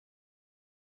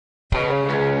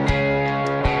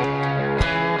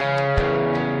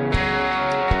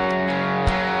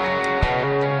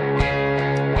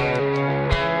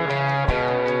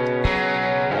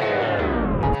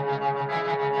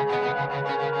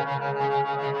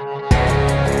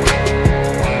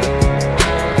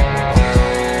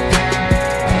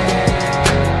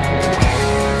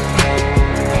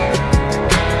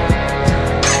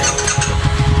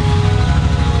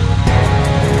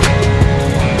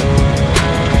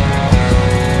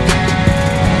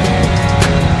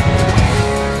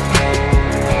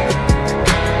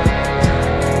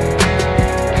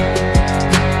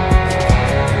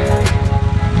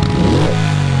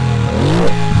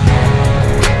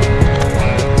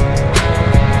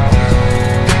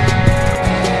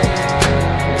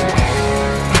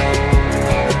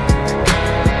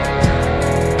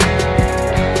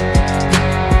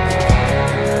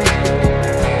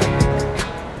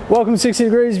Welcome 60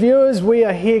 Degrees viewers. We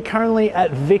are here currently at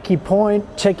Vicky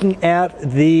Point checking out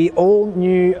the all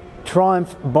new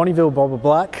Triumph Bonneville Bobber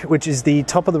Black, which is the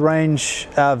top of the range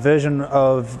version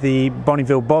of the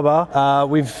Bonneville Bobber.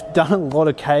 We've done a lot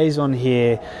of Ks on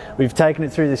here. We've taken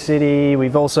it through the city.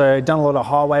 We've also done a lot of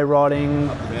highway riding,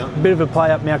 a bit of a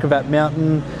play up Malkavat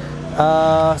Mountain.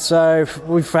 So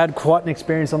we've had quite an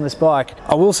experience on this bike.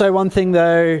 I will say one thing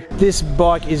though, this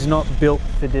bike is not built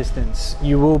for distance.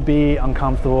 You will be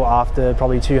uncomfortable after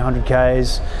probably 200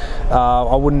 Ks.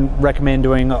 I wouldn't recommend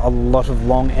doing a lot of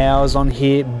long hours on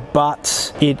here,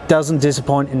 but it doesn't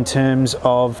disappoint in terms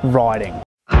of riding.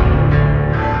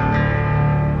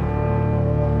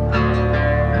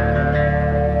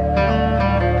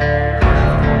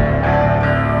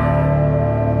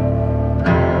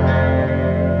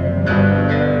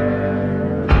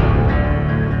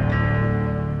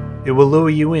 It will lure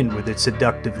you in with its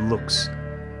seductive looks,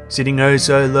 sitting oh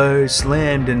so low,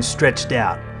 slammed and stretched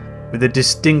out, with a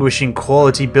distinguishing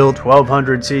quality-built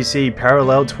 1200cc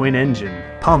parallel twin engine,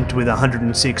 pumped with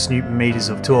 106 Nm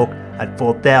of torque at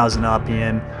 4000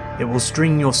 RPM. It will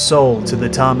string your soul to the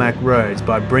tarmac roads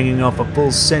by bringing off a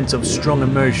full sense of strong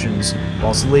emotions,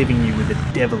 whilst leaving you with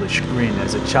a devilish grin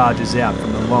as it charges out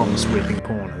from the long sweeping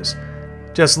corners.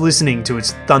 Just listening to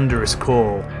its thunderous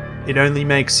call, it only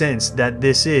makes sense that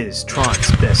this is Triumph's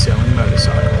best-selling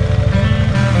motorcycle.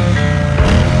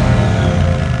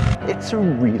 It's a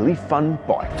really fun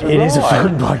bike to ride. It is a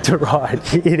fun bike to ride.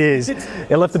 It is.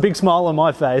 It left a big smile on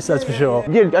my face, that's for sure.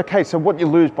 Yeah, okay, so what you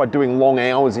lose by doing long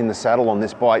hours in the saddle on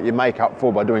this bike, you make up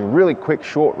for by doing really quick,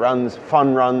 short runs,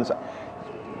 fun runs,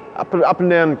 up and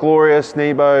down Glorious,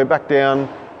 Nebo, back down.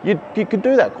 You could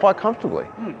do that quite comfortably.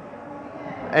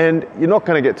 And you're not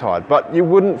going to get tired, but you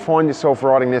wouldn't find yourself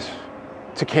riding this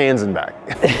to Cairns and back.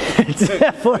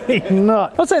 Definitely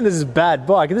not. I'm not saying this is a bad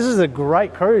bike. This is a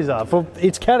great cruiser. For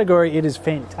its category, it is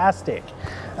fantastic.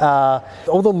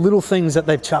 All the little things that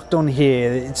they've chucked on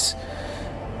here,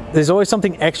 there's always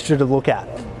something extra to look at.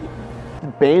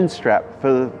 Band strap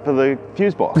for the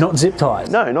fuse box. Not zip ties.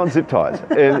 No, not zip ties.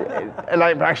 and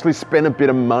they've actually spent a bit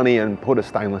of money and put a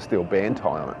stainless steel band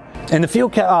tie on it. And the fuel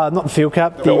cap, not the fuel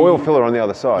cap. The oil filler on the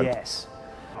other side. Yes.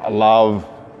 I love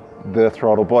the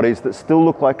throttle bodies that still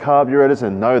look like carburetors,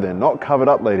 and no, they're not covered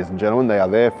up, ladies and gentlemen. They are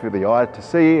there for the eye to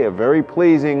see. They're very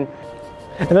pleasing.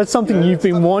 And that's something you've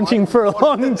been wanting for a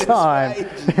long time.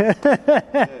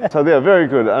 So they're very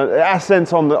good.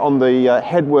 Accents on the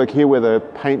headwork here where the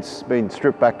paint's been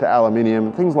stripped back to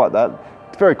aluminium, things like that.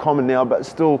 It's very common now, but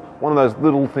still one of those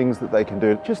little things that they can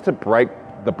do just to break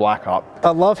the black up. I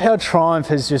love how Triumph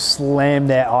has just slammed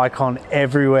their icon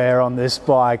everywhere on this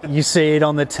bike. You see it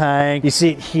on the tank, you see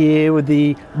it here with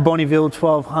the Bonneville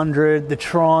 1200, the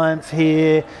Triumph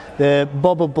here, the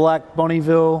Bobber Black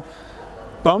Bonneville.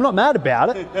 But I'm not mad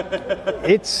about it.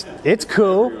 It's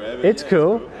cool. It's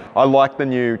cool. I like the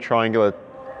new triangular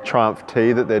Triumph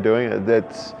T that they're doing.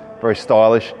 That's very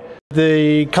stylish.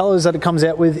 The colours that it comes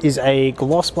out with is a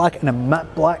gloss black and a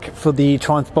matte black for the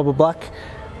Triumph Bobber Black.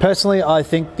 Personally, I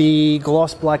think the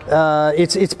gloss black,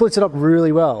 it splits it up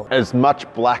really well. As much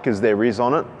black as there is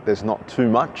on it, there's not too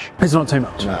much. It's not too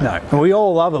much, no. We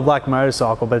all love a black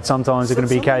motorcycle, but sometimes it's going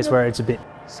to be a case where it's a bit...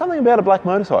 Something about a black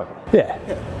motorcycle.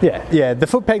 Yeah. The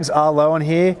foot pegs are low on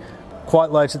here,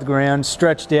 quite low to the ground,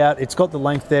 stretched out. It's got the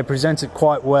length there, presents it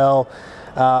quite well.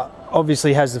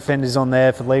 Obviously has the fenders on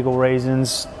there for legal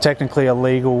reasons. Technically a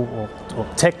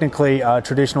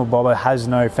traditional bobber has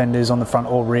no fenders on the front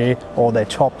or rear, or they're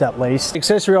chopped at least.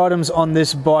 Accessory items on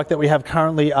this bike that we have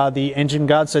currently are the engine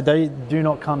guards, so they do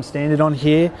not come standard on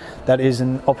here. That is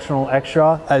an optional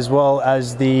extra, as well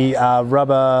as the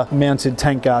rubber mounted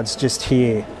tank guards just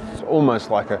here. It's almost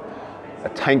like a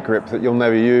tank grip that you'll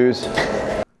never use.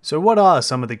 So what are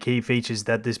some of the key features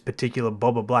that this particular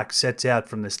Bobber Black sets out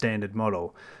from the standard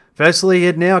model? Firstly,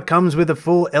 it now comes with a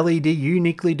full LED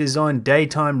uniquely designed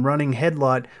daytime running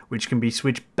headlight, which can be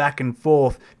switched back and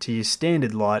forth to your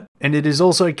standard light, and it is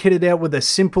also kitted out with a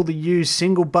simple to use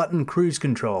single button cruise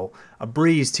control, a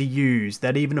breeze to use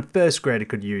that even a first grader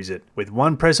could use it, with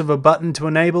one press of a button to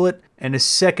enable it and a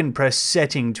second press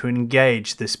setting to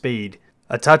engage the speed.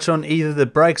 A touch on either the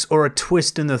brakes or a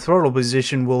twist in the throttle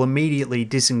position will immediately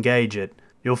disengage it.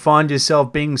 You'll find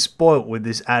yourself being spoilt with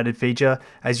this added feature,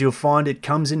 as you'll find it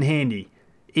comes in handy,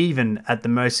 even at the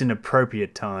most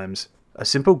inappropriate times. A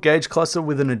simple gauge cluster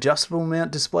with an adjustable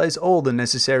mount displays all the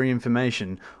necessary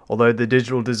information, although the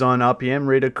digital design RPM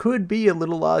reader could be a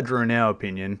little larger in our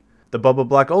opinion. The Bobber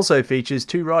Black also features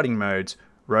 2 riding modes,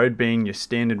 road being your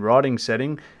standard riding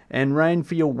setting, and rain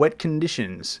for your wet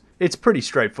conditions. It's pretty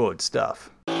straightforward stuff.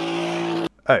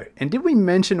 Oh, and did we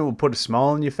mention it will put a smile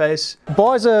on your face?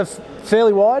 Buys are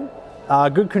fairly wide.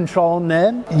 Good control in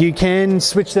there. You can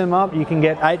switch them up. You can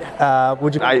get 8.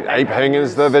 Eight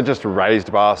hangers. They're just a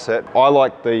raised bar set. I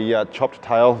like the chopped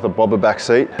tail, the bobber back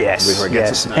seat. Yes,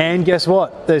 yes. And guess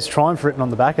what? There's Triumph written on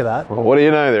the back of that. Well, what do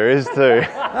you know? There is too.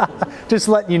 Just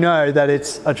letting you know that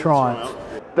it's a Triumph.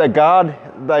 The guard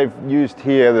they've used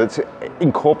here that's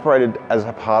incorporated as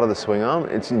a part of the swing arm,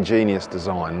 it's ingenious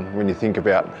design when you think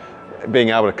about being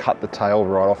able to cut the tail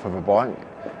right off of a bike.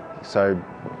 So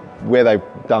where they've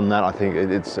done that, I think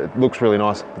it looks really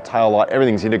nice. The tail light,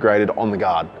 everything's integrated on the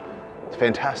guard. It's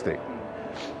fantastic.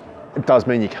 It does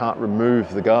mean you can't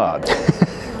remove the guard.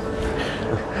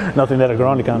 Nothing that a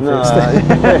grinder can't fix.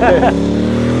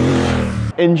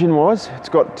 Engine-wise, it's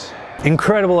got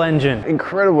incredible engine.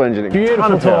 Incredible engine.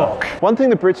 Beautiful torque. One thing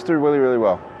the Brits do really, really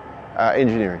well,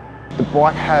 engineering. The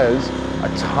bike has a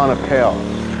ton of power,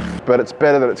 but it's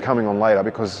better that it's coming on later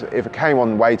because if it came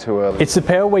on way too early. It's the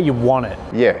power where you want it.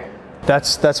 Yeah.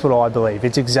 That's what I believe.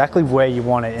 It's exactly where you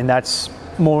want it, and that's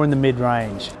more in the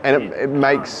mid-range. And it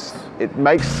makes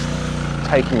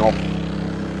taking off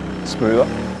smoother.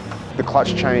 The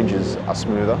clutch changes are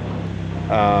smoother,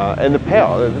 and the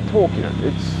power, the torque in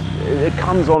it, it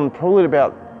comes on probably at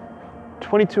about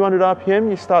 2200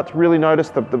 RPM. You start to really notice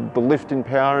the lift in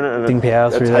power in it, and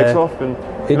it takes off. And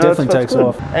it definitely takes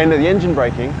off. And the engine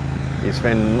braking is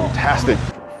fantastic.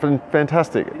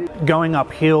 Fantastic. Going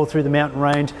uphill through the mountain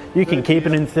range, you can keep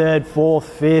it in 3rd, 4th,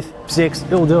 5th, 6th,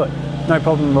 it'll do it. No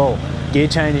problem at all. Gear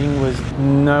changing was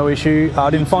no issue. I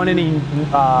didn't find any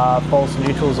false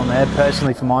neutrals on there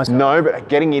personally for myself. No, but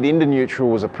getting it into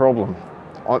neutral was a problem.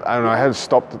 I had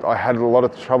stopped, I had a lot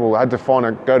of trouble. I had to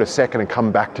go to 2nd and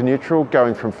come back to neutral.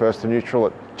 Going from 1st to neutral,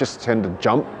 it just tended to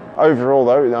jump. Overall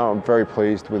though, no, I'm very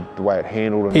pleased with the way it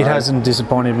handled. It hasn't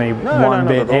disappointed me one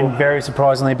bit, and very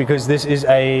surprisingly, because this is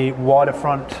a wider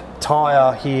front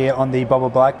tyre here on the Bobber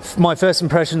Black. My first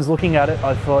impressions looking at it,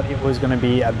 I thought it was going to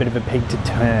be a bit of a pig to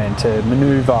turn, to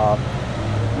manoeuvre.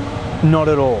 Not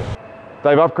at all.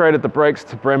 They've upgraded the brakes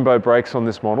to Brembo brakes on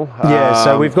this model. Yeah,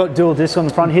 so we've got dual disc on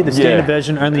the front here. The standard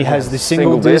version only has the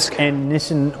single disc and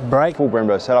Nissan brake. Full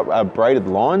Brembo setup, braided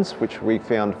lines, which we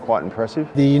found quite impressive.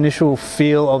 The initial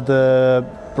feel of the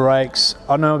brakes,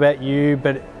 I don't know about you,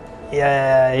 but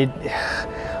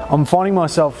yeah, I'm finding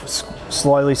myself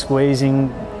slowly squeezing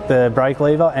the brake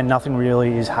lever and nothing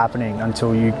really is happening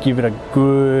until you give it a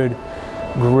good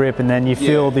grip and then you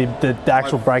feel the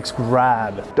actual brakes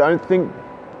grab. Don't think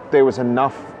there was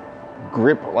enough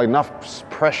grip, like enough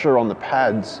pressure on the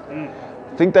pads.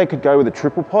 I think they could go with a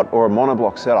triple pot or a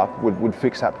monoblock setup would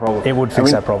fix that problem. It would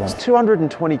fix that problem. It's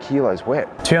 220 kilos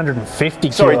wet. 250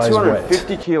 kilos Sorry, wet.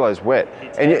 250 kilos wet.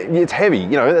 And it's heavy,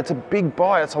 you know, that's a big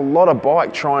bike. That's a lot of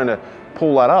bike trying to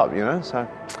pull that up, you know, so.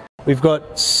 We've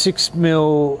got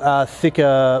 6mm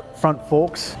thicker front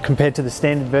forks compared to the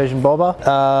standard version Bobber.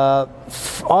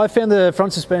 I found the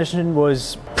front suspension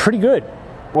was pretty good.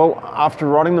 Well, after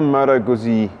riding the Moto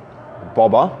Guzzi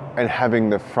Bobber and having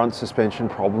the front suspension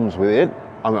problems with it,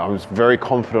 I was very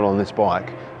confident on this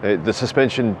bike. The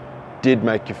suspension did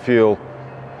make you feel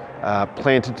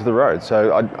planted to the road.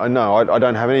 So I know I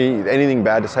don't have anything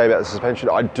bad to say about the suspension.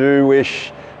 I do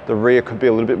wish the rear could be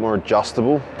a little bit more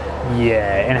adjustable.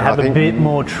 Yeah, and have a bit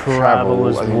more travel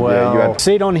as well. Yeah,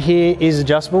 seat on here is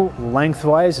adjustable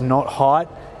lengthways, not height.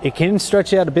 It can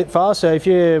stretch out a bit far, so if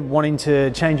you're wanting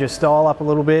to change your style up a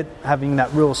little bit, having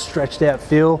that real stretched out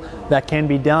feel, that can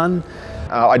be done.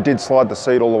 I did slide the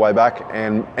seat all the way back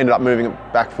and ended up moving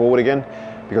it back forward again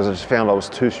because I just found I was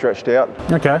too stretched out.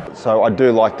 Okay. So I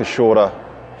do like the shorter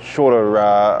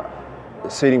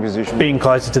seating position. Being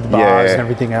closer to the bars and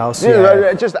everything else.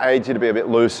 Yeah, it just aids you to be a bit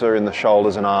looser in the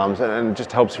shoulders and arms and it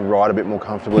just helps you ride a bit more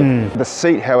comfortably. The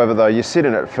seat, however, though, you sit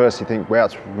in it at first, you think, wow,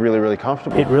 it's really, really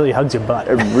comfortable. It really hugs your butt.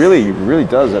 It really, really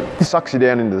does. It sucks you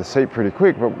down into the seat pretty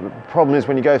quick, but the problem is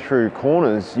when you go through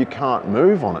corners, you can't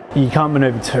move on it. You can't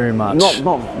maneuver too much.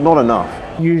 Not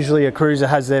enough. Usually a cruiser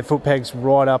has their foot pegs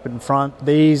right up in front.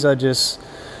 These are just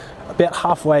about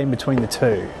halfway in between the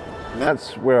two.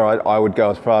 That's where I would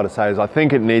go as far to say is I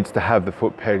think it needs to have the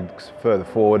foot pegs further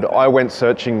forward. I went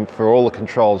searching for all the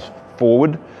controls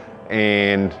forward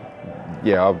and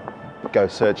yeah, I go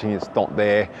searching, it's not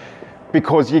there.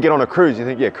 Because you get on a cruise, you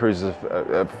think, yeah, cruise is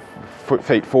a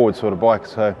feet forward sort of bike.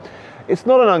 So it's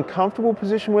not an uncomfortable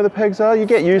position where the pegs are. You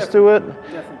get used to it.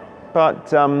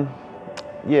 But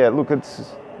yeah, look,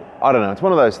 I don't know, it's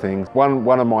one of those things. One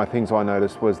of my things I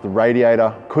noticed was the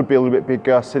radiator could be a little bit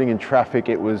bigger. Sitting in traffic,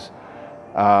 it was,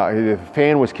 the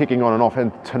fan was kicking on and off,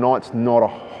 and tonight's not a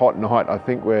hot night. I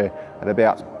think we're at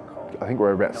about I think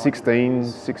we're about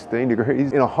 16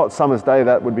 degrees. In a hot summer's day,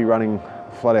 that would be running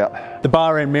flat out. The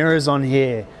bar end mirrors on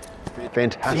here.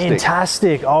 Fantastic.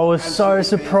 Fantastic. I was so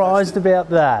surprised about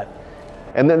that.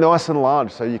 And they're nice and large,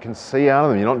 so you can see out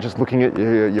of them. You're not just looking at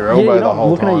your elbow the whole time. You're not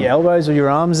looking at your elbows or your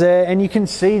arms there, and you can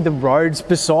see the roads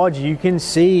beside you. You can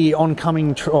see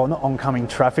oncoming, not oncoming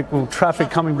traffic, well, traffic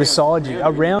coming beside you,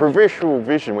 around. Peripheral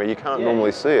vision where you can't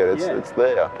normally see it. It's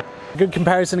there. A good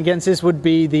comparison against this would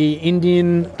be the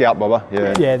Indian Scout Bobber,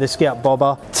 yeah. Yeah, the Scout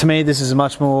Bobber. To me, this is a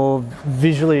much more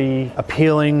visually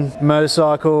appealing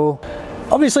motorcycle.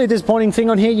 Obviously, a disappointing thing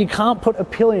on here, you can't put a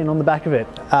pillion on the back of it.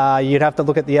 You'd have to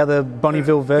look at the other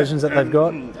Bonneville versions that they've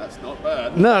got. That's not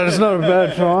bad. No, it's not a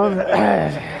bad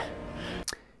Triumph.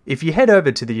 If you head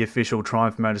over to the official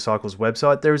Triumph Motorcycles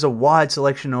website, there is a wide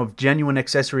selection of genuine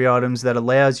accessory items that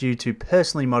allows you to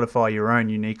personally modify your own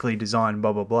uniquely designed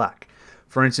Bobber Black.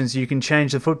 For instance, you can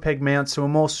change the foot peg mounts to a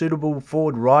more suitable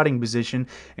forward riding position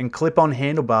and clip-on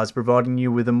handlebars, providing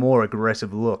you with a more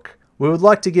aggressive look. We would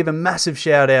like to give a massive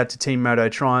shout out to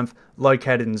TeamMoto Triumph,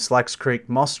 located in Slacks Creek,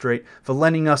 Moss Street, for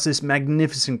lending us this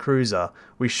magnificent cruiser.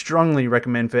 We strongly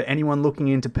recommend for anyone looking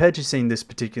into purchasing this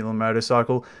particular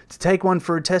motorcycle to take one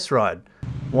for a test ride.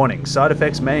 Warning, side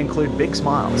effects may include big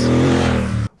smiles.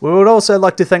 We would also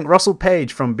like to thank Russell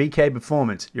Page from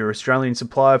BKperformance, your Australian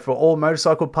supplier for all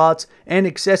motorcycle parts and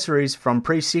accessories from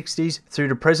pre-60s through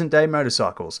to present day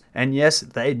motorcycles. And yes,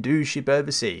 they do ship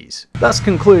overseas. Thus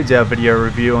concludes our video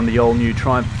review on the all new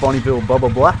Triumph Bonneville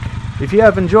Bobber Black. If you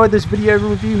have enjoyed this video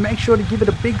review, make sure to give it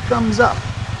a big thumbs up.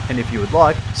 And if you would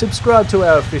like, subscribe to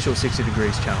our official 60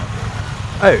 Degrees channel.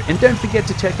 Oh, and don't forget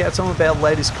to check out some of our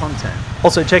latest content.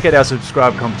 Also check out our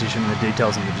subscribe competition and the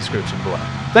details in the description below.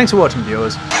 Thanks for watching,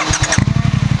 viewers.